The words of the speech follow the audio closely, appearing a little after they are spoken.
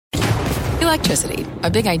Electricity, a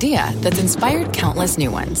big idea that's inspired countless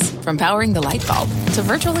new ones. From powering the light bulb to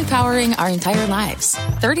virtually powering our entire lives.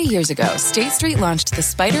 30 years ago, State Street launched the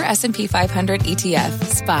SPDR S&P 500 ETF,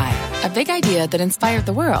 SPY. A big idea that inspired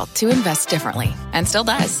the world to invest differently. And still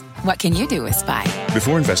does. What can you do with SPY?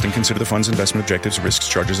 Before investing, consider the fund's investment objectives, risks,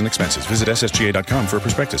 charges, and expenses. Visit ssga.com for a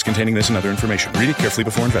prospectus containing this and other information. Read it carefully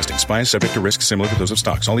before investing. SPY is subject to risks similar to those of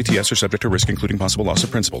stocks. All ETFs are subject to risk, including possible loss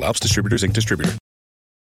of principal. Alps Distributors, Inc. Distributor.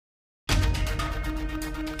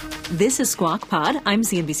 This is Squawk Pod. I'm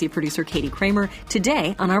CNBC producer Katie Kramer.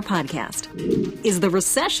 Today on our podcast, is the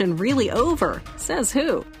recession really over? Says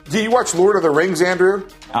who? Did you watch Lord of the Rings, Andrew?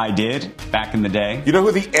 I did, back in the day. You know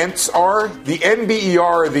who the Ents are? The NBER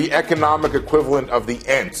are the economic equivalent of the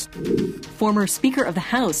Ents. Former Speaker of the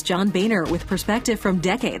House, John Boehner, with perspective from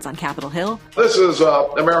decades on Capitol Hill. This is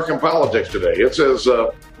American politics today. It's as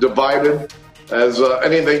divided as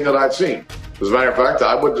anything that I've seen. As a matter of fact,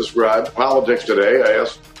 I would describe politics today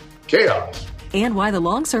as chaos. And why the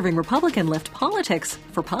long-serving Republican left politics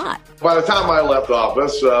for pot. By the time I left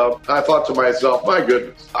office, I thought to myself, my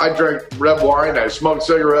goodness, I drink red wine, I smoke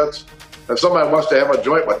cigarettes, and somebody wants to have a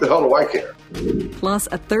joint, what the hell do I care? Plus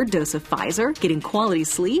a third dose of Pfizer, getting quality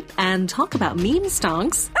sleep, and talk about meme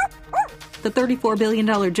stonks. The $34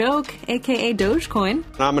 billion joke, a.k.a. Dogecoin.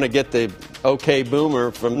 I'm going to get the OK boomer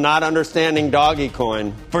from not understanding doggy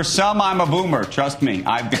coin. For some, I'm a boomer. Trust me,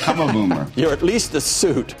 I've become a boomer. You're at least a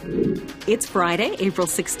suit. It's Friday, April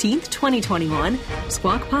 16th, 2021.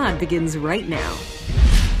 Squawk Pod begins right now.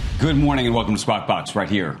 Good morning and welcome to Squawk Box right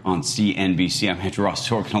here on CNBC. I'm Andrew Ross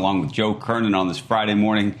Sorkin along with Joe Kernan on this Friday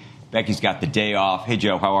morning. Becky's got the day off. Hey,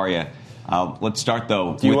 Joe, how are you? Let's start,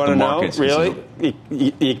 though, with the markets. Do you want to know?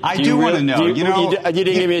 Really? I do want to know. You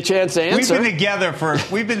didn't give me a chance to answer. We've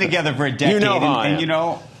been together for a decade. You know how I am. And, you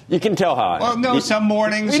know, you can tell how I am. Well, no, some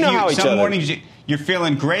mornings, some mornings you're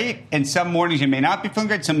feeling great, and some mornings you may not be feeling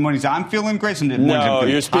great. Some mornings I'm feeling great. Some mornings I'm feeling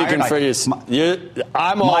you're speaking tired. for you.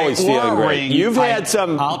 I'm always feeling great. You've had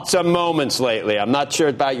some moments lately. I'm not sure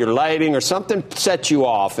about your lighting or something set you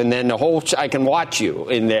off, and then I can watch you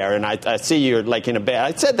in there, and I see you're like in a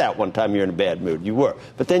bad. I said that one time you're in a bad mood. You were,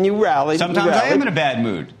 but then you rallied. Sometimes I am in a bad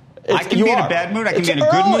mood. I can be in a bad mood. I can be in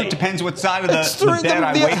a good mood. Depends what side of the bed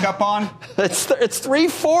I wake up on. It's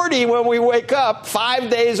 3:40 when we wake up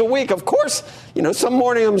 5 days a week. Of course, some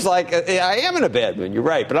morning I'm like, I am in a bad mood. You're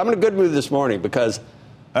right. But I'm in a good mood this morning because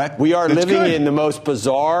we are living in the most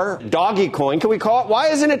bizarre doggy coin. Can we call it? Why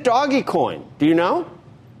isn't it doggy coin? Do you know?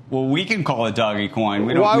 Well, we can call it doggy coin.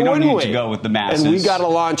 We don't need to go with the masses. And we got to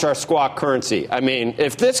launch our squawk currency. I mean,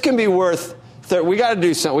 if this can be worth... we got to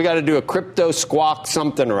do something. We got to do a crypto squawk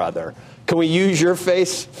something or other. Can we use your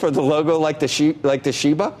face for the logo like the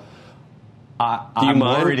Shiba? I'm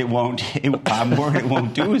worried it won't. I'm worried it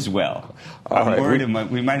won't do as well. I'm worried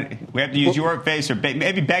we have to use your face or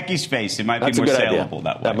maybe Becky's face. It might be more saleable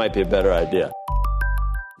that way. That might be a better idea.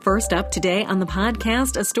 First up today on the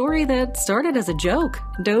podcast, a story that started as a joke.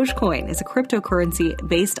 Dogecoin is a cryptocurrency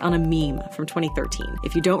based on a meme from 2013.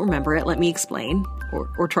 If you don't remember it, let me explain,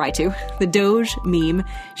 or try to. The Doge meme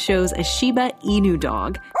shows a Shiba Inu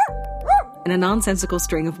dog and a nonsensical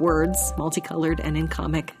string of words, multicolored and in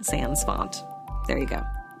Comic Sans font. There you go.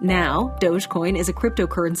 Now, Dogecoin is a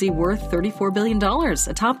cryptocurrency worth $34 billion,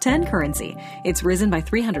 a top 10 currency. It's risen by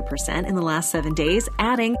 300% in the last 7 days,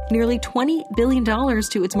 adding nearly $20 billion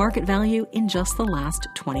to its market value in just the last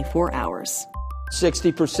 24 hours.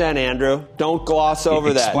 60%, Andrew. Don't gloss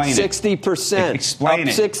over that. 60%. Explain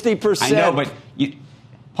it. 60%. I know, but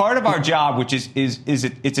part of our job, which is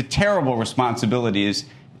it's a terrible responsibility, is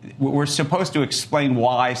we're supposed to explain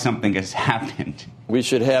why something has happened. We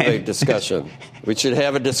should have a discussion.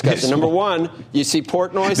 Number one, you see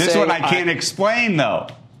Portnoy saying... This one I can't explain, though.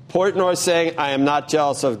 Portnoy saying, I am not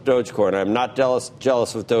jealous of Dogecoin. I am not jealous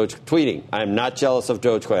of Doge tweeting. I am not jealous of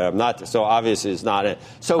Dogecoin. I'm not. So obviously it's not it.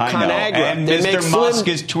 So ConAgra. And Mr. Musk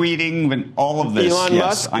is tweeting and all of this. Elon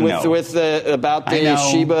Musk about the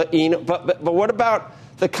Shiba Inu. But what about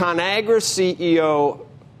the ConAgra CEO...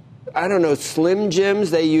 I don't know, Slim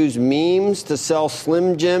Jims? They use memes to sell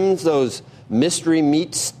Slim Jims, those mystery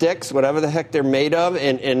meat sticks, whatever the heck they're made of,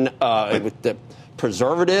 and with the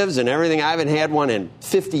preservatives and everything. I haven't had one in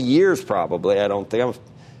 50 years, probably. I don't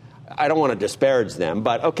want to disparage them,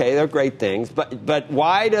 but okay, they're great things. But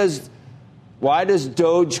why does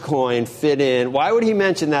Dogecoin fit in? Why would he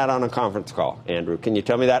mention that on a conference call, Andrew? Can you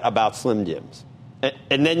tell me that about Slim Jims?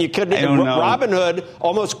 And then you couldn't. Robinhood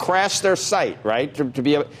almost crashed their site, right? To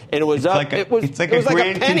be, and it was up. It's like a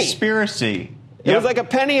grand conspiracy. It was like a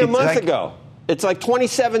penny a month ago. It's like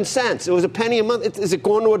 27 cents. It was a penny a month. Is it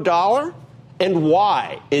going to $1? And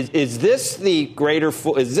why? Is this the greater?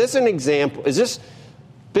 Is this an example? Is this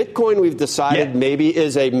Bitcoin? We've decided maybe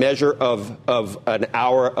is a measure of an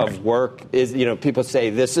hour of work. Is people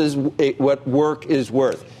say this is what work is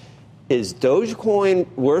worth. Is Dogecoin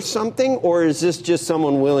worth something, or is this just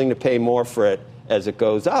someone willing to pay more for it as it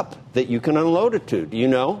goes up that you can unload it to? Do you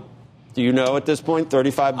know? Do you know at this point,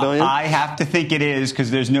 35 billion? I have to think it is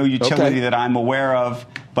because there's no utility that I'm aware of.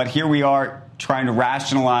 But here we are trying to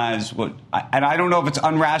rationalize and I don't know if it's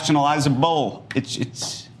unrationalizable.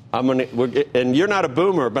 It's. And you're not a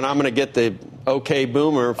boomer, but I'm going to get the okay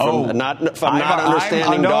boomer from not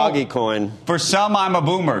understanding Dogecoin. For some, I'm a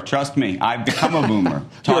boomer. Trust me, I've become a boomer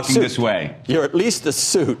talking this way. You're at least a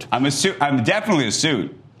suit. I'm definitely a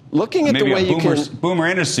suit. Looking at the way you can boomer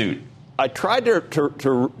in a suit. I tried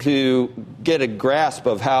to get a grasp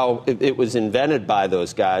of how it was invented by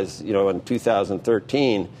those guys, in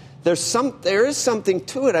 2013. There is something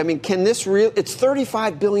to it. I mean, it's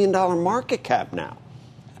 $35 billion market cap now.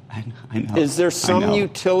 I know. Is there some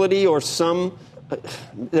utility or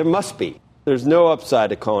there must be. There's no upside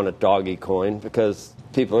to calling it Dogecoin because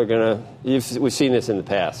people are going to, we've seen this in the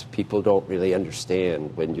past. People don't really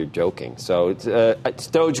understand when you're joking. So it's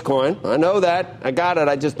Dogecoin. I know that. I got it.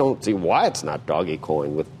 I just don't see why it's not Dogecoin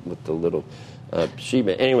with the little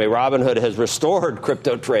Shiba. Anyway, Robinhood has restored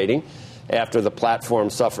crypto trading after the platform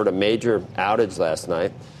suffered a major outage last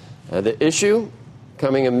night. The issue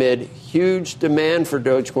coming amid huge demand for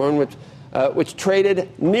Dogecoin, which traded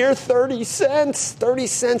near 30 cents. 30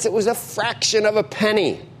 cents. It was a fraction of a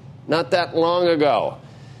penny not that long ago.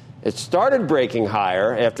 It started breaking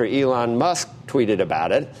higher after Elon Musk tweeted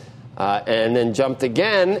about it, and then jumped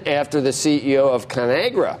again after the CEO of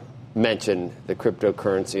Conagra mentioned the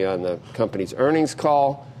cryptocurrency on the company's earnings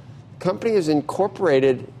call. The company has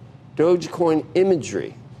incorporated Dogecoin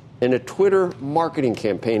imagery in a Twitter marketing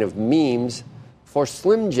campaign of memes for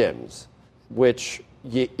Slim Jims, which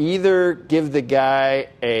you either give the guy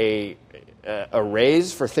a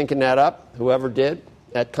raise for thinking that up, whoever did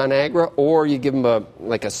at Conagra, or you give him a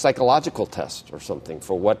psychological test or something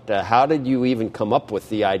for how did you even come up with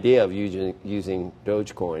the idea of using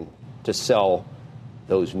Dogecoin to sell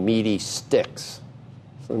those meaty sticks,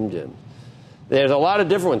 Slim Jims. There's a lot of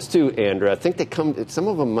different ones too, Andrew. I think some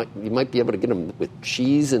of them you might be able to get them with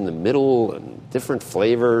cheese in the middle and different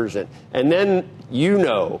flavors, and then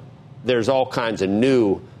there's all kinds of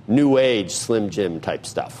new age Slim Jim type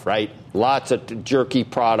stuff, right? Lots of jerky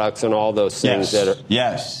products and all those things that are.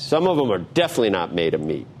 Yes. Some of them are definitely not made of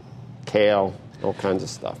meat. Kale, all kinds of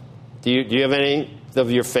stuff. Do you have any of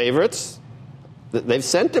your favorites? They've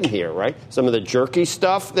sent them here, right? Some of the jerky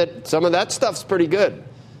stuff. Some of that stuff's pretty good.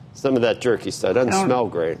 Some of that jerky stuff doesn't smell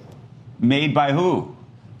great. Made by who?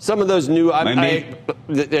 Some of those new,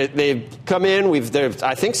 they've come in.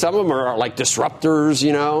 I think some of them are like disruptors,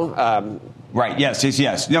 Right.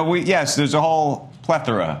 Yes. No. Yes. There's a whole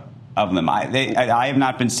plethora of them. I have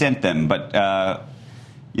not been sent them, but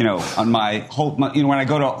on my whole, when I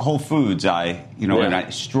go to Whole Foods, and I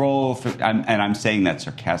stroll through, and I'm saying that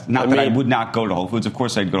sarcastic. Not that I would not go to Whole Foods. Of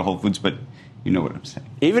course, I'd go to Whole Foods, but you know what I'm saying.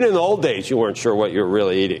 Even in the old days, you weren't sure what you were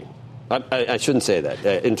really eating. I shouldn't say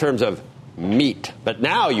that in terms of meat, but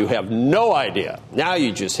now you have no idea. Now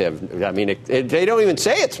you just have. I mean, they don't even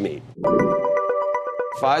say it's meat.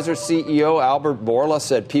 Pfizer CEO Albert Bourla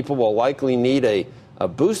said people will likely need a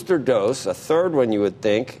booster dose, a third one you would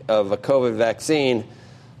think, of a COVID vaccine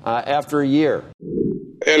after a year.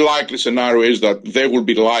 A likely scenario is that there will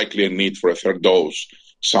be likely a need for a third dose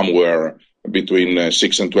somewhere between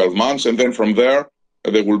 6 and 12 months. And then from there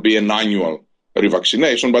will be an annual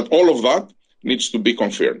revaccination. But all of that needs to be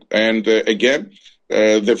confirmed. And again,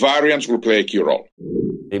 the variants will play a key role.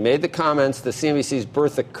 He made the comments to CNBC's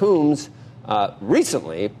Bertha Coombs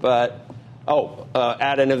recently, but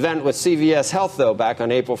at an event with CVS Health, though, back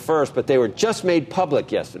on April 1st, but they were just made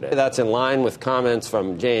public yesterday. That's in line with comments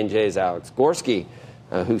from J&J's Alex Gorsky,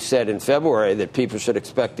 who said in February that people should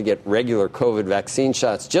expect to get regular COVID vaccine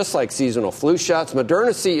shots, just like seasonal flu shots. Moderna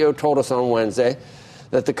CEO told us on Wednesday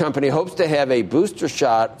that the company hopes to have a booster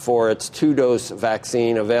shot for its 2-dose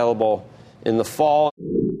vaccine available in the fall.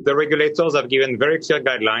 The regulators have given very clear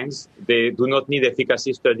guidelines. They do not need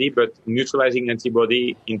efficacy study, but neutralizing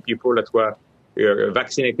antibody in people that were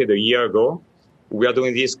vaccinated a year ago. We are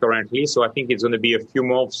doing this currently, so I think it's going to be a few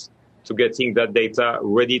months to getting that data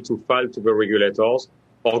ready to file to the regulators.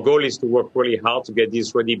 Our goal is to work really hard to get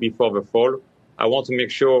this ready before the fall. I want to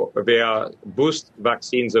make sure there are boost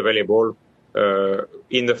vaccines available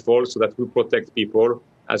in the fall so that we protect people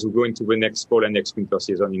as we go into the next fall and next winter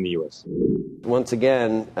season in the U.S. Once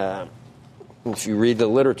again, if you read the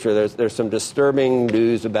literature, there's some disturbing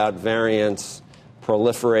news about variants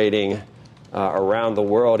proliferating around the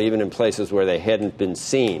world, even in places where they hadn't been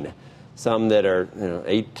seen. Some that are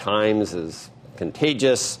 8 times as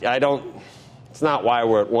contagious. It's not why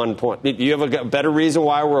we're at 1 point. Do you have a better reason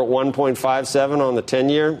why we're at 1.57 on the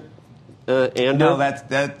 10-year, Andrew? No,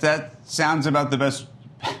 that sounds about the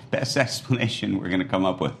best explanation we're going to come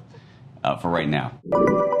up with for right now.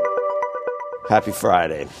 Happy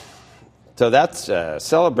Friday. So that's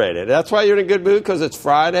celebrated. That's why you're in a good mood, because it's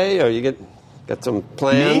Friday, or you got some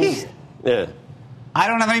plans? Me? Yeah. I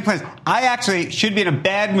don't have any plans. I actually should be in a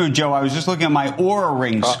bad mood, Joe. I was just looking at my Oura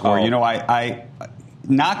Ring score. I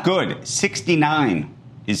not good. 69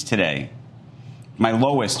 is today. My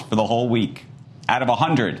lowest for the whole week. Out of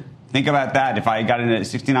 100. Think about that. If I got in at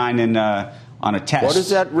 69 on a test. What does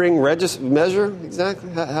that ring measure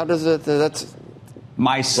exactly? How does it? That's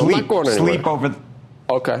my sleep over.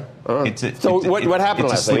 Okay. What happened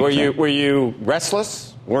last night? Were you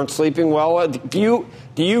restless? Weren't sleeping well? Do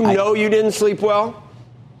you know you didn't sleep well?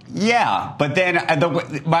 Yeah, but then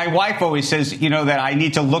my wife always says, that I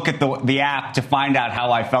need to look at the app to find out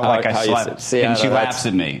how I felt like I slept, and she laughs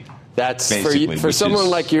at me. That's for someone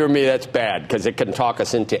like you or me. That's bad, because it can talk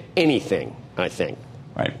us into anything, I think.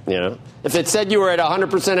 Right. If it said you were at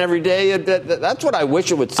 100% every day, that's what I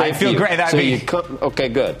wish it would say. I feel great. Okay,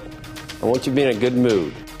 good. I want you to be in a good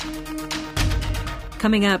mood.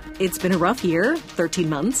 Coming up, it's been a rough year, 13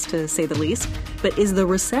 months to say the least. But is the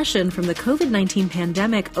recession from the COVID-19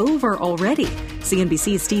 pandemic over already?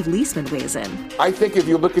 CNBC's Steve Leisman weighs in. I think if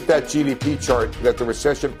you look at that GDP chart, that the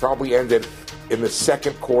recession probably ended in the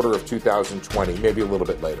second quarter of 2020, maybe a little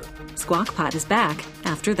bit later. Squawk Pod is back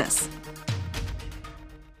after this.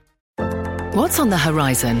 What's on the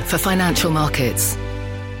horizon for financial markets?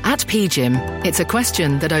 At PGIM, it's a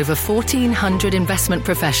question that over 1,400 investment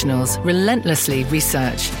professionals relentlessly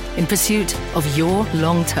research in pursuit of your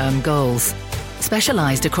long-term goals.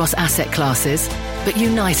 Specialized across asset classes, but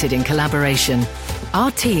united in collaboration, our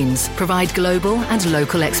teams provide global and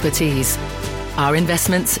local expertise. Our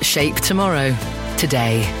investments shape tomorrow,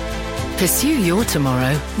 today. Pursue your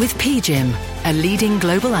tomorrow with PGIM, a leading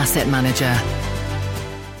global asset manager.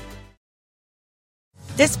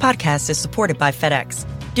 This podcast is supported by FedEx.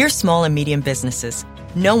 Dear small and medium businesses,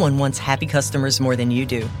 no one wants happy customers more than you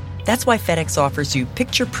do. That's why FedEx offers you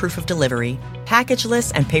picture proof of delivery,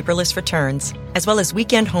 packageless and paperless returns, as well as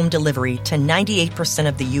weekend home delivery to 98%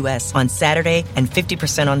 of the U.S. on Saturday and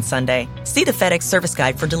 50% on Sunday. See the FedEx service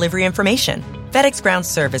guide for delivery information. FedEx Ground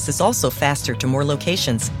service is also faster to more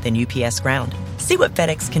locations than UPS Ground. See what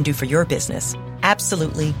FedEx can do for your business.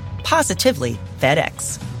 Absolutely, positively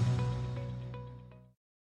FedEx.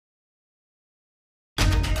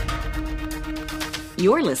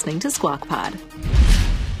 You're listening to Squawk Pod.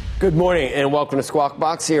 Good morning and welcome to Squawk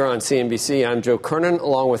Box here on CNBC. I'm Joe Kernan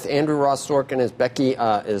along with Andrew Ross Sorkin, as Becky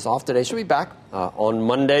is off today. She'll be back on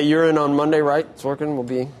Monday. You're in on Monday, right? Sorkin will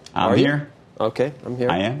be. I'm here. Okay, I'm here.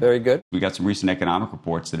 I am. Very good. We got some recent economic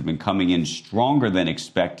reports that have been coming in stronger than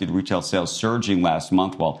expected. Retail sales surging last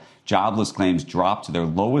month while jobless claims dropped to their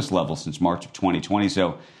lowest level since March of 2020.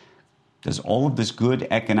 So does all of this good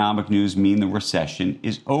economic news mean the recession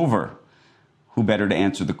is over? Who better to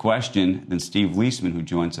answer the question than Steve Leisman, who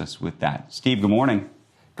joins us with that. Steve, good morning.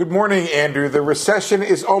 Good morning, Andrew. The recession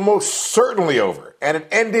is almost certainly over, and it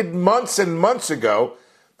ended months and months ago.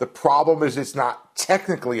 The problem is it's not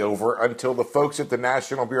technically over until the folks at the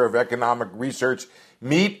National Bureau of Economic Research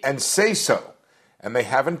meet and say so, and they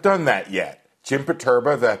haven't done that yet. Jim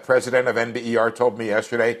Poterba, the president of NBER, told me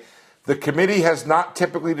yesterday the committee has not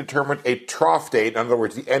typically determined a trough date, in other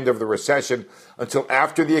words, the end of the recession, until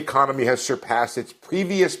after the economy has surpassed its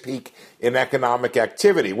previous peak in economic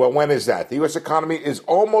activity. Well, when is that? The U.S. economy is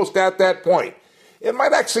almost at that point. It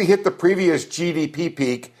might actually hit the previous GDP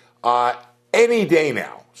peak any day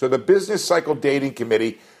now. So the Business Cycle Dating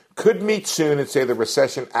Committee could meet soon and say the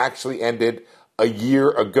recession actually ended a year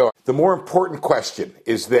ago. The more important question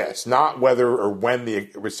is this, not whether or when the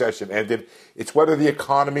recession ended, it's whether the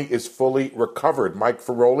economy is fully recovered. Mike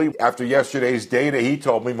Ferroli, after yesterday's data, he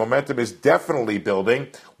told me momentum is definitely building.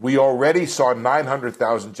 We already saw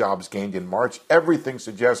 900,000 jobs gained in March. Everything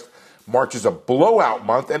suggests March is a blowout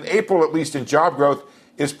month, and April, at least in job growth,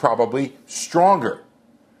 is probably stronger.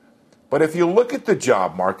 But if you look at the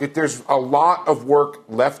job market, there's a lot of work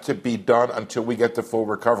left to be done until we get to full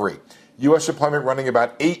recovery. U.S. employment running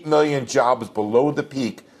about 8 million jobs below the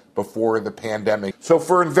peak before the pandemic. So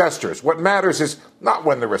for investors, what matters is not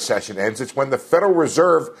when the recession ends, it's when the Federal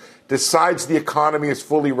Reserve decides the economy is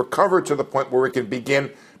fully recovered to the point where it can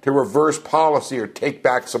begin to reverse policy or take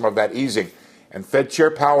back some of that easing. And Fed Chair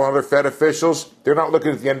Powell and other Fed officials, they're not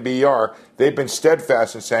looking at the NBER. They've been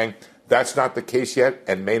steadfast in saying that's not the case yet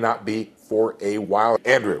and may not be for a while.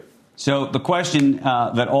 Andrew. So the question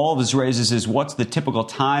that all of this raises is, what's the typical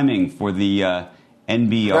timing for the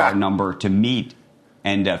NBER number to meet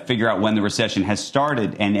and figure out when the recession has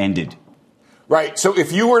started and ended? Right. So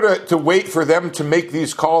if you were to wait for them to make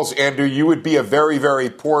these calls, Andrew, you would be a very, very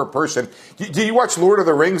poor person. Did you watch Lord of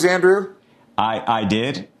the Rings, Andrew? I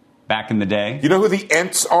did back in the day. You know who the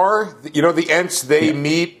Ents are? You know the Ents, they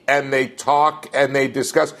meet and they talk and they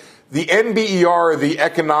discuss. The NBER are the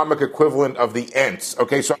economic equivalent of the Ents.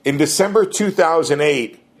 Okay, so in December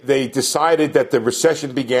 2008, they decided that the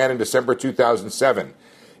recession began in December 2007.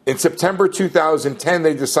 In September 2010,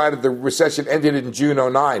 they decided the recession ended in June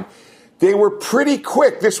 2009. They were pretty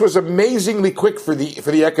quick. This was amazingly quick for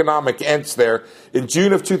the economic Ents there. In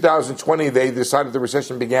June of 2020, they decided the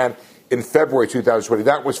recession began in February 2020.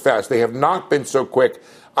 That was fast. They have not been so quick.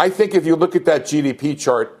 I think if you look at that GDP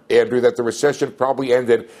chart, Andrew, that the recession probably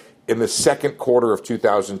ended in the second quarter of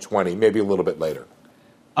 2020, maybe a little bit later.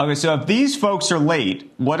 Okay, so if these folks are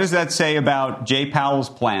late, what does that say about Jay Powell's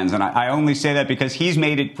plans? And I only say that because he's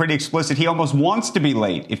made it pretty explicit. He almost wants to be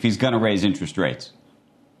late if he's going to raise interest rates.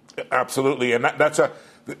 Absolutely. And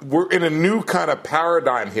we're in a new kind of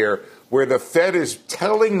paradigm here where the Fed is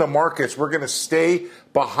telling the markets we're going to stay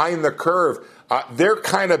behind the curve. They're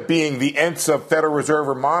kind of being the Ents of Federal Reserve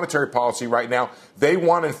or monetary policy right now. They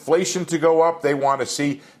want inflation to go up. They want to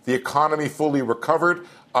see the economy fully recovered.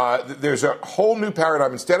 There's a whole new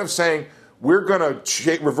paradigm. Instead of saying we're going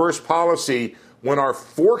to reverse policy when our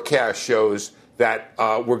forecast shows that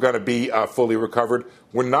we're going to be fully recovered,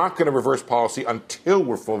 we're not going to reverse policy until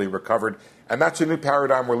we're fully recovered. And that's a new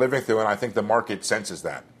paradigm we're living through, and I think the market senses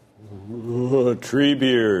that. Ooh,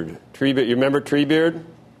 Treebeard. You remember Treebeard,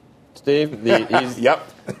 Steve? Yep.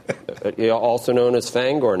 Also known as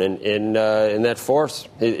Fangorn in that force.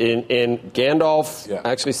 In Gandalf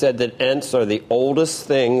actually said that Ents are the oldest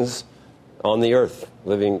things on the earth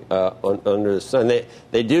living under the sun.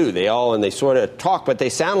 They do. They sort of talk, but they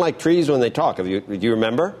sound like trees when they talk. Do you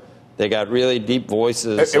remember? They got really deep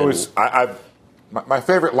voices. My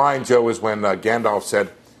favorite line, Joe, is when Gandalf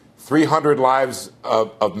said, 300 lives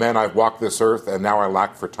of men I've walked this earth, and now I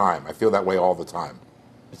lack for time. I feel that way all the time.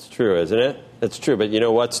 It's true, isn't it? It's true. But you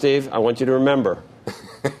know what, Steve? I want you to remember,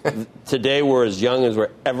 today we're as young as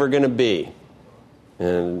we're ever going to be.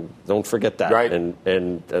 And don't forget that. Right.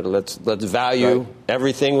 And let's value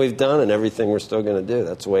everything we've done and everything we're still going to do.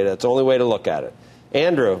 That's the only way to look at it.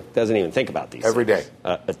 Andrew doesn't even think about these every things, day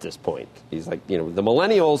at this point. He's like, the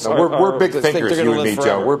millennials we're big thinkers, you and me,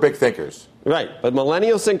 Joe. We're big thinkers. Right. But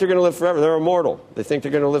millennials think they're going to live forever. They're immortal. They think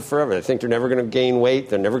they're going to live forever. They think they're never going to gain weight.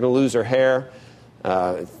 They're never going to lose their hair.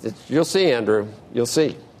 You'll see, Andrew. You'll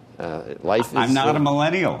see. Life is, I'm not a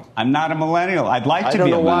millennial. I'd like to be a millennial. I don't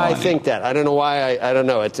know why I think that. I don't know why. I don't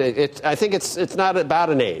know. I think it's not about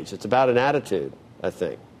an age. It's about an attitude, I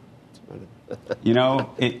think.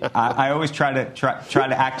 I always try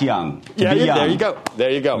to act young. There you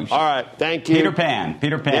go. All right. Thank you. Peter Pan.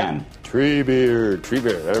 Yeah.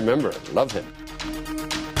 Treebeard. I remember. Love him.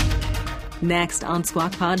 Next on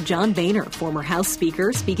Squawk Pod, John Boehner, former House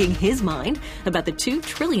Speaker, speaking his mind about the $2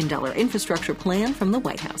 trillion infrastructure plan from the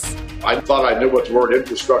White House. I thought I knew what the word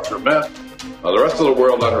infrastructure meant. The rest of the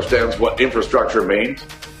world understands what infrastructure means.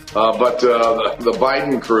 But the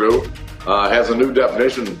Biden crew has a new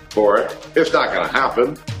definition for it. It's not going to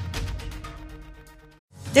happen.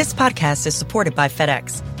 This podcast is supported by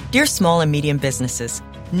FedEx. Dear small and medium businesses,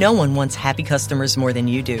 no one wants happy customers more than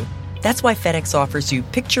you do. That's why FedEx offers you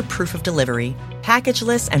picture proof of delivery,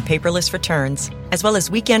 packageless and paperless returns, as well as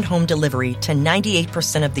weekend home delivery to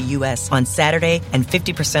 98% of the U.S. on Saturday and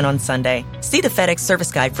 50% on Sunday. See the FedEx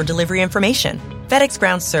service guide for delivery information. FedEx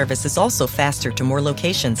Ground service is also faster to more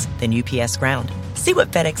locations than UPS Ground. See what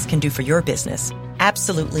FedEx can do for your business.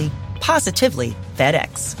 Absolutely, positively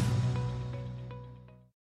FedEx.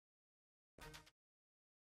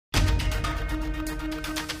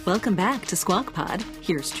 Welcome back to Squawk Pod.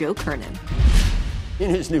 Here's Joe Kernan. In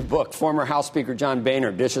his new book, former House Speaker John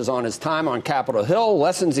Boehner dishes on his time on Capitol Hill,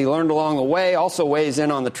 lessons he learned along the way, also weighs in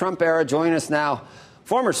on the Trump era. Join us now,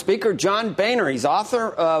 former Speaker John Boehner. He's author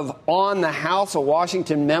of On the House, a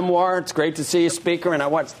Washington memoir. It's great to see you, Speaker.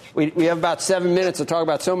 And we have about 7 minutes to talk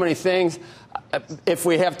about so many things. If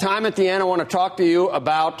we have time at the end, I want to talk to you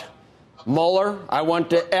about Mueller. I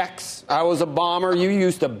went to X. I was a bomber. You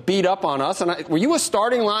used to beat up on us. And were you a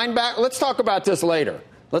starting linebacker? Let's talk about this later.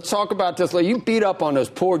 You beat up on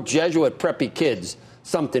those poor Jesuit preppy kids.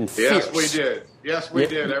 Something fierce. Yes, we did. Yes, we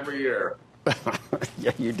did every year.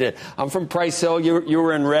 Yeah, you did. I'm from Price Hill. You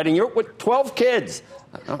were in Reading. You're with 12 kids.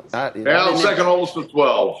 I'm second oldest of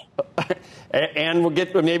 12. And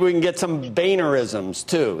maybe we can get some Boehnerisms,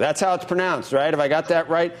 too. That's how it's pronounced, right? Have I got that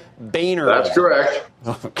right? Boehnerism. That's correct.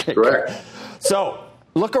 Okay. Correct. So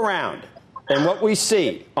look around. And what we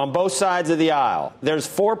see on both sides of the aisle, there's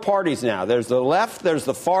 4 parties now. There's the left, there's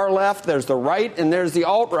the far left, there's the right, and there's the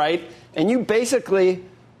alt-right. And you basically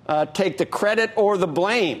take the credit or the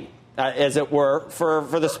blame, as it were, for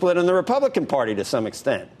the split in the Republican Party to some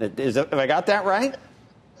extent. Have I got that right?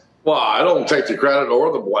 Well, I don't take the credit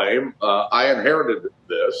or the blame. I inherited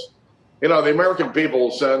this. You know, the American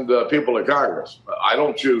people send people to Congress. I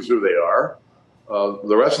don't choose who they are.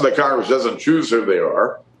 The rest of the Congress doesn't choose who they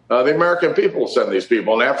are. The American people send these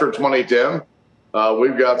people. And after 2010,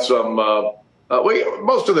 we've got some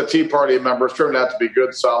most of the Tea Party members turned out to be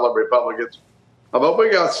good, solid Republicans. But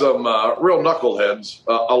we got some real knuckleheads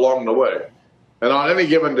along the way. And on any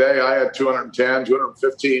given day, I had 210,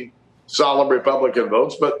 215 solid Republican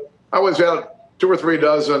votes. But I always had 2 or 3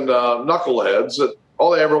 dozen knuckleheads that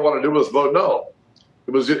all they ever wanted to do was vote no.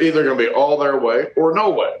 It was either going to be all their way or no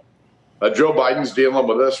way. Joe Biden's dealing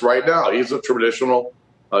with this right now. He's a traditional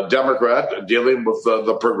Democrat dealing with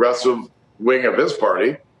the progressive wing of his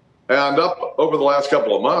party. And up over the last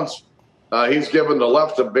couple of months, he's given the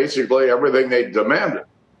left basically everything they demanded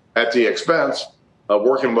at the expense of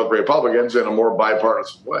working with Republicans in a more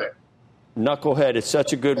bipartisan way. Knucklehead is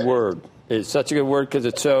such a good word. It's such a good word because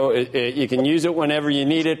it's so you can use it whenever you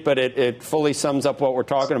need it, but it fully sums up what we're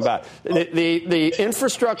talking about. The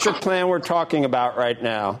infrastructure plan we're talking about right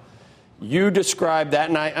now, you described that,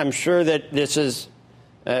 and I'm sure that this is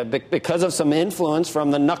because of some influence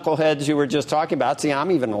from the knuckleheads you were just talking about. See,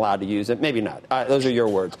 I'm even allowed to use it. Maybe not. Those are your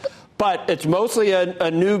words. But it's mostly a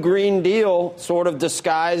new Green Deal sort of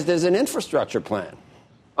disguised as an infrastructure plan.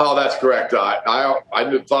 Oh, that's correct. I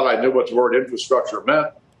thought I knew what the word infrastructure meant.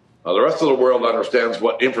 The rest of the world understands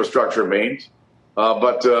what infrastructure means.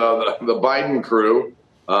 But the Biden crew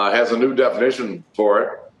has a new definition for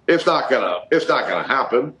it. It's not gonna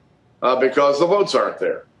happen because the votes aren't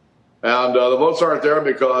there. And the votes aren't there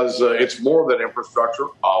because it's more than infrastructure,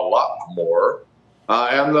 a lot more.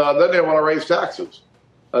 And then they want to raise taxes.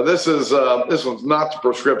 This is not the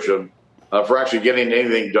prescription for actually getting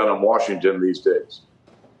anything done in Washington these days.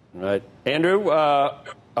 Right. Andrew,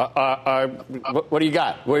 what do you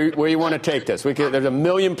got? Where you want to take this? There's a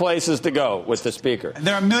million places to go with the speaker.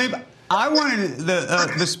 There are a million. I wanted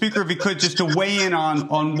the speaker, if he could, just to weigh in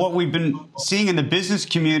on what we've been seeing in the business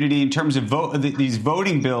community in terms of these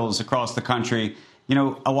voting bills across the country. You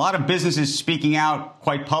know, a lot of businesses speaking out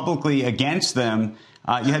quite publicly against them.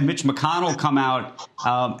 You had Mitch McConnell come out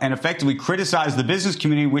and effectively criticize the business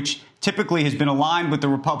community, which typically has been aligned with the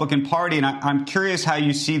Republican Party. And I'm curious how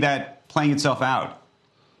you see that playing itself out.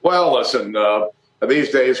 Well, listen, these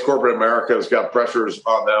days, corporate America has got pressures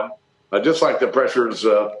on them, just like the pressures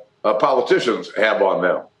politicians have on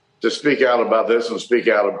them to speak out about this and speak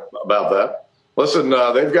out about that. Listen,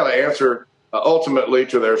 they've got to answer ultimately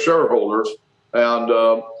to their shareholders.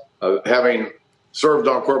 And having served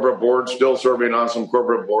on corporate boards, still serving on some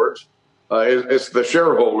corporate boards, it's the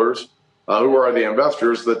shareholders who are the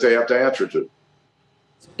investors that they have to answer to.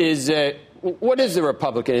 What is the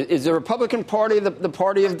Republican? Is the Republican Party the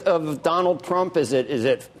party of Donald Trump? Is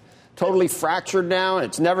it totally fractured now?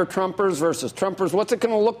 It's never Trumpers versus Trumpers. What's it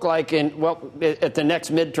going to look like at the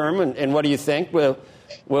next midterm? And what do you think? Will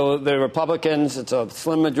the Republicans? It's a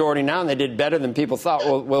slim majority now, and they did better than people thought.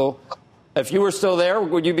 Will if you were still there,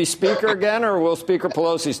 would you be Speaker again, or will Speaker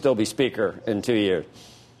Pelosi still be Speaker in 2 years?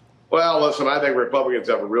 Well, listen, I think Republicans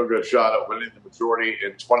have a real good shot at winning the majority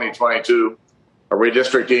in 2022. A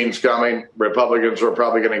redistricting's coming. Republicans are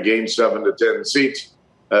probably going to gain 7 to 10 seats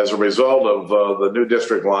as a result of the new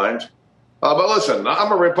district lines. But listen,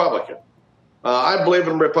 I'm a Republican. I believe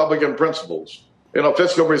in Republican principles,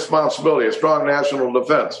 fiscal responsibility, a strong national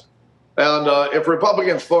defense. And if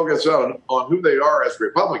Republicans focus on who they are as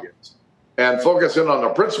Republicans and focus in on the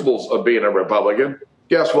principles of being a Republican,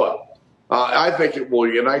 guess what? I think it will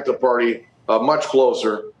unite the party much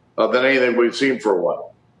closer than anything we've seen for a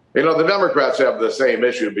while. The Democrats have the same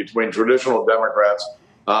issue between traditional Democrats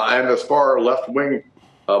and this far left-wing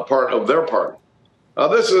part of their party.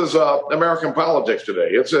 This is American politics today.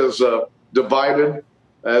 It's as divided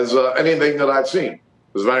as anything that I've seen.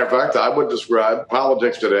 As a matter of fact, I would describe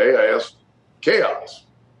politics today as chaos,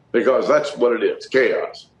 because that's what it is,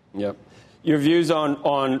 chaos. Yep. Your views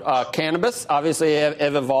on cannabis obviously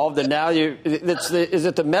have evolved, and now is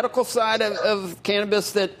it the medical side of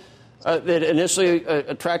cannabis that initially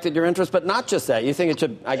attracted your interest, but not just that? You think it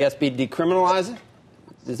should, I guess, be decriminalized?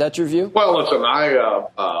 Is that your view? Well, listen,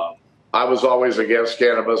 I was always against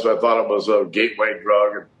cannabis. I thought it was a gateway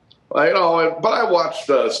drug. But I watched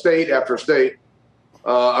state after state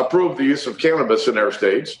approve the use of cannabis in their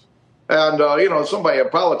states. And, somebody in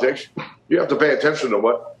politics, you have to pay attention to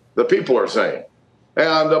what the people are saying.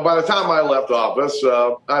 And by the time I left office,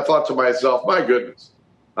 I thought to myself, my goodness,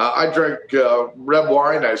 I drink red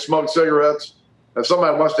wine, I smoke cigarettes, and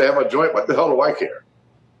somebody wants to have a joint. What the hell do I care?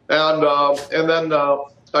 And then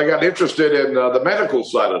I got interested in the medical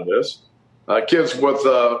side of this, kids with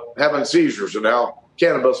having seizures and how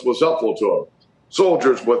cannabis was helpful to them,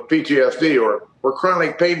 soldiers with PTSD or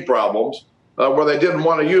chronic pain problems where they didn't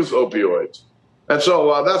want to use opioids. And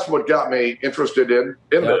so that's what got me interested in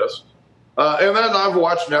this. And then I've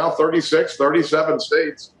watched now 36, 37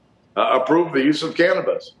 states approve the use of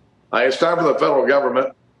cannabis. It's time for the federal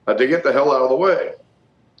government to get the hell out of the way.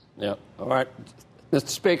 Yeah. All right. Mr.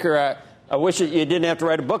 Speaker, I wish you didn't have to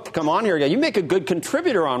write a book to come on here. You make a good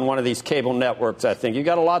contributor on one of these cable networks, I think. You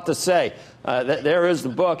got a lot to say. There is the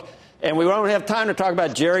book. And we won't have time to talk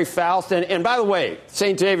about Jerry Faust. And by the way,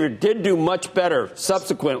 St. Xavier did do much better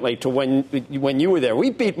subsequently to when you were there. We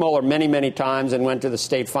beat Mueller many, many times and went to the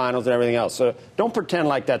state finals and everything else. So don't pretend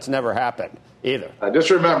like that's never happened either. Just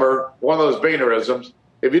remember, one of those Boehnerisms,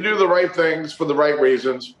 if you do the right things for the right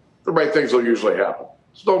reasons, the right things will usually happen.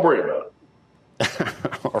 So don't worry about it.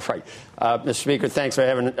 All right. Mr. Speaker, thanks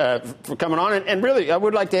for coming on. And really, I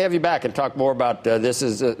would like to have you back and talk more about this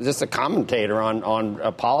as just a commentator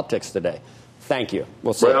on politics today. Thank you.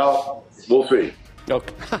 We'll see. Well, we'll see.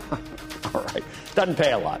 Okay. All right. Doesn't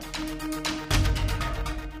pay a lot.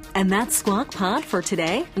 And that's Squawk Pod for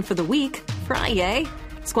today and for the week. Friday.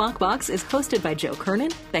 Squawk Box is hosted by Joe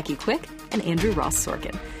Kernan, Becky Quick, and Andrew Ross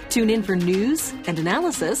Sorkin. Tune in for news and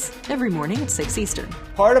analysis every morning at 6 Eastern.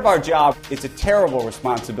 Part of our job, it's a terrible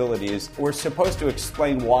responsibility, is we're supposed to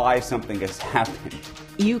explain why something has happened.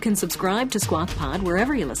 You can subscribe to Squawk Pod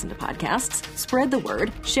wherever you listen to podcasts. Spread the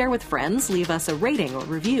word, share with friends, leave us a rating or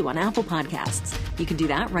review on Apple Podcasts. You can do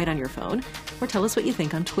that right on your phone, or tell us what you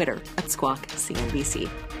think on Twitter at Squawk CNBC.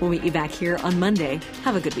 We'll meet you back here on Monday.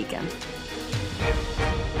 Have a good weekend.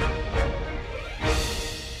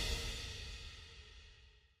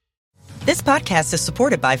 This podcast is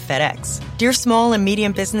supported by FedEx. Dear small and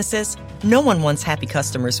medium businesses, no one wants happy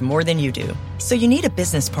customers more than you do. So you need a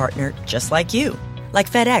business partner just like you. Like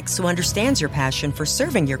FedEx, who understands your passion for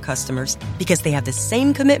serving your customers because they have the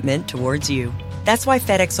same commitment towards you. That's why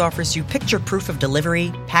FedEx offers you picture proof of delivery,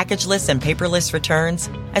 packageless and paperless returns,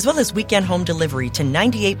 as well as weekend home delivery to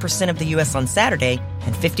 98% of the U.S. on Saturday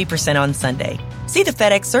and 50% on Sunday. See the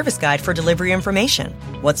FedEx service guide for delivery information.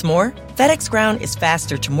 What's more, FedEx Ground is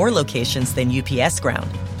faster to more locations than UPS Ground.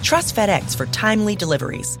 Trust FedEx for timely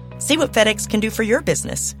deliveries. See what FedEx can do for your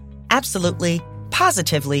business. Absolutely,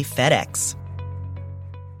 positively FedEx.